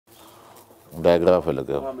Diagram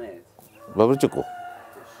Babuchiko.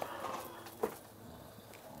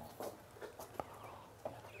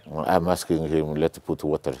 I'm asking him, let's put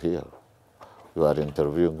water here. You are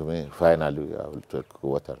interviewing me. Finally, I will take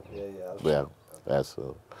water. Yeah.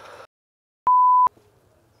 So.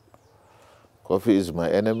 Coffee is my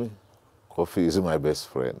enemy. Coffee is my best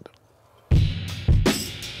friend.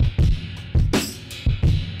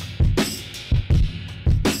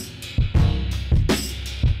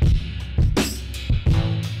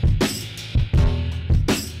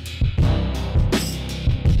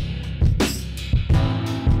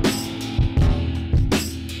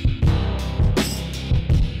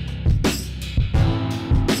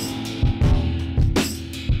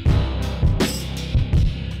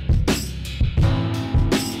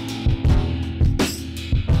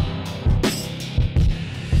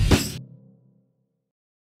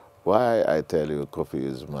 Why I tell you coffee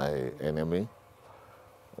is my enemy?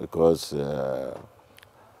 Because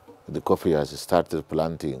the coffee has started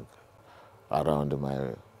planting around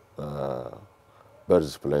my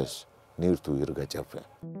birthplace near to Ethiopia.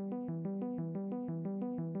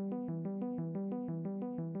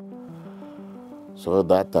 So at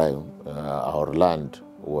that time, our land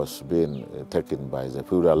was being taken by the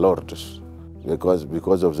feudal lords.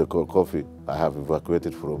 Because of the coffee, I have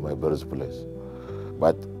evacuated from my birthplace.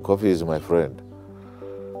 But coffee is my friend.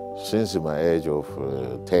 Since my age of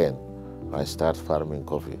 10, I start farming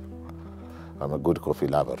coffee. I'm a good coffee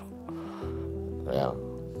lover. Yeah.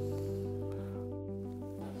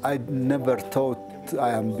 I never thought I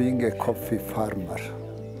am being a coffee farmer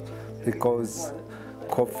because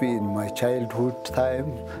coffee in my childhood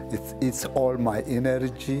time, it's all my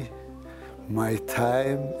energy, my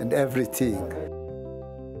time, and everything.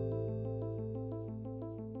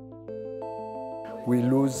 We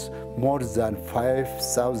lose more than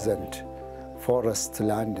 5,000 forest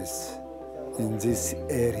lands in this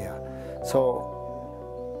area.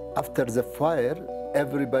 So after the fire,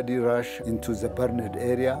 everybody rushed into the burned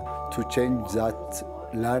area to change that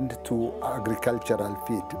land to agricultural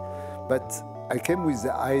field. But I came with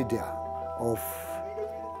the idea of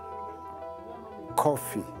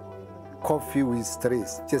coffee with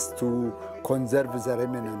trees, just to conserve the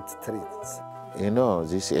remnant trees. You know,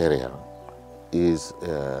 this area is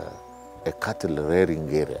a cattle rearing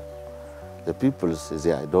area. The people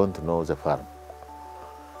say, I don't know the farm.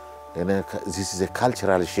 And this is a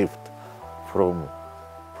cultural shift from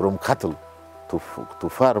cattle to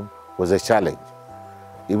farm was a challenge.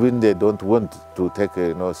 Even they don't want to take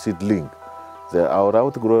a seedling. Our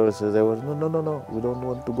outgrowers, they were, no, we don't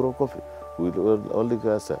want to grow coffee. We only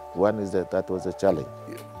grass. One is that was a challenge.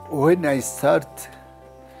 When I start,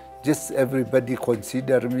 just everybody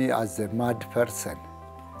consider me as a mad person.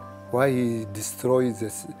 Why he destroys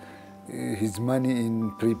his money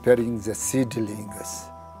in preparing the seedlings?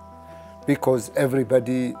 Because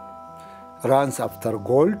everybody runs after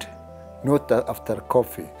gold, not after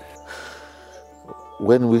coffee.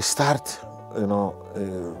 When we start,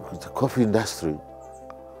 the coffee industry,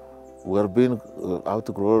 we're being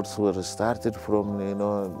outgrowers were started from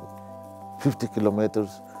 50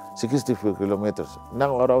 kilometers. 60 kilometers.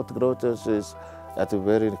 Now our outgrowth is at a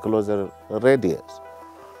very closer radius.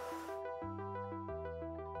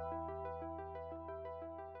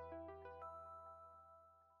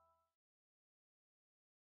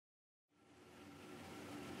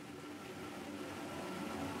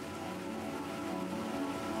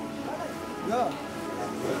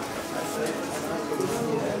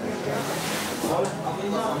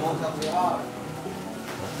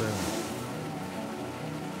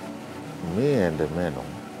 Me and Menno,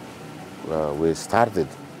 we started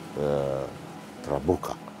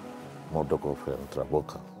Trabocca, Modokov and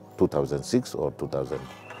Trabocca, 2006 or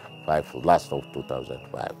 2005, last of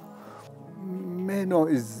 2005. Menno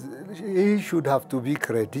he should have to be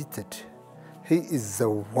credited. He is the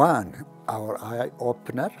one, our eye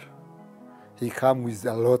opener. He comes with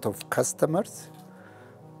a lot of customers,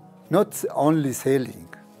 not only selling,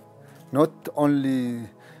 not only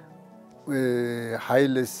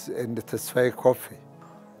Haile and Tesfaye coffee.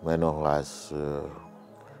 Menno was,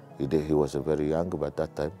 he was very young by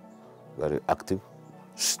that time, very active,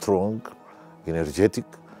 strong, energetic.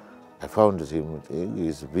 I found him, he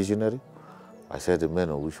is visionary. I said,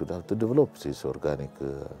 Menno, we should have to develop this organic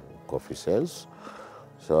coffee sales.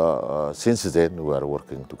 So since then, we are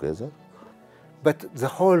working together. But the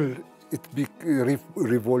whole,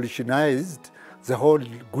 revolutionized the whole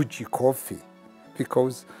Guji coffee,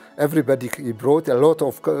 because he brought a lot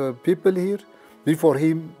of people here. Before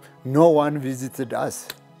him, no one visited us.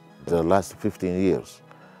 The last 15 years,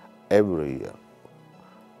 every year,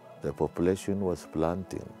 the population was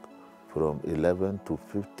planting from 11 to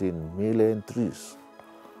 15 million trees.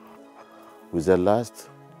 With the last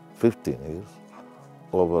 15 years,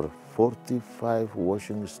 over 45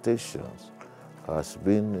 washing stations has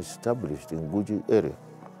been established in Guji area.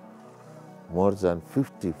 More than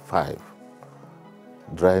 55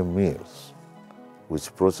 dry mills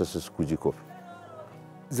which processes Guji coffee.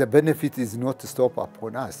 The benefit is not to stop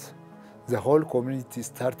upon us. The whole community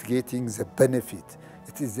start getting the benefit.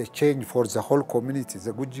 It is a change for the whole community.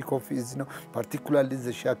 The Guji coffee is, particularly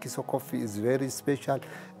the Shakiso coffee is very special.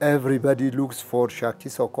 Everybody looks for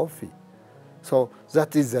Shakiso coffee. So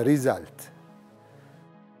that is the result.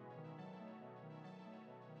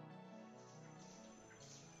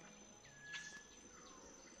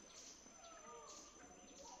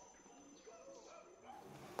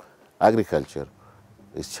 Agriculture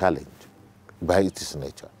is challenged by its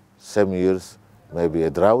nature. Some years maybe a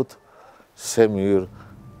drought, some year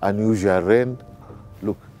unusual rain.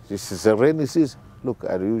 Look, this is a rainy season. Look,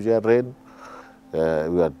 unusual rain.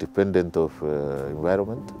 We are dependent of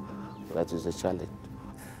environment. That is a challenge.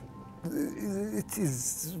 It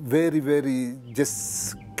is very, very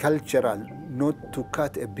just cultural not to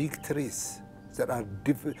cut a big trees. There are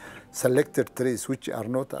selected trees which are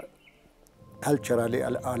not culturally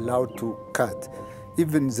allowed to cut.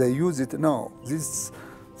 Even they use it now.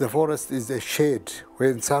 The forest is a shade.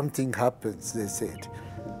 When something happens, they said,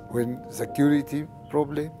 when security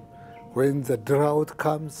problem, when the drought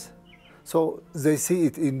comes. So they see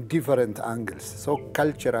it in different angles. So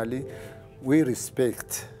culturally, we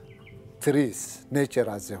respect trees, nature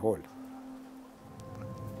as a whole.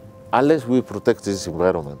 Unless we protect this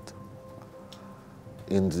environment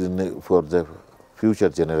for the future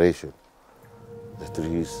generation, the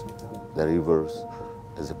trees, the rivers,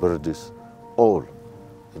 the birds, all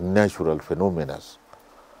natural phenomena,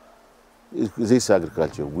 this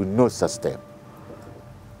agriculture will not sustain.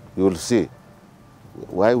 You will see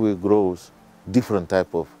why we grow different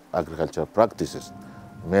type of agricultural practices,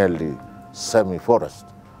 mainly semi-forest.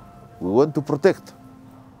 We want to protect.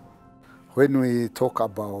 When we talk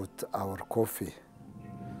about our coffee,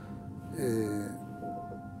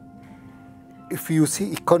 if you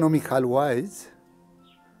see economical wise,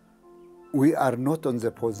 we are not on the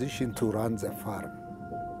position to run the farm,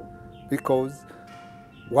 because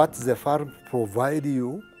what the farm provides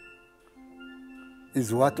you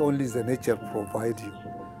is what only the nature provides you.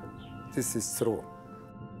 This is true.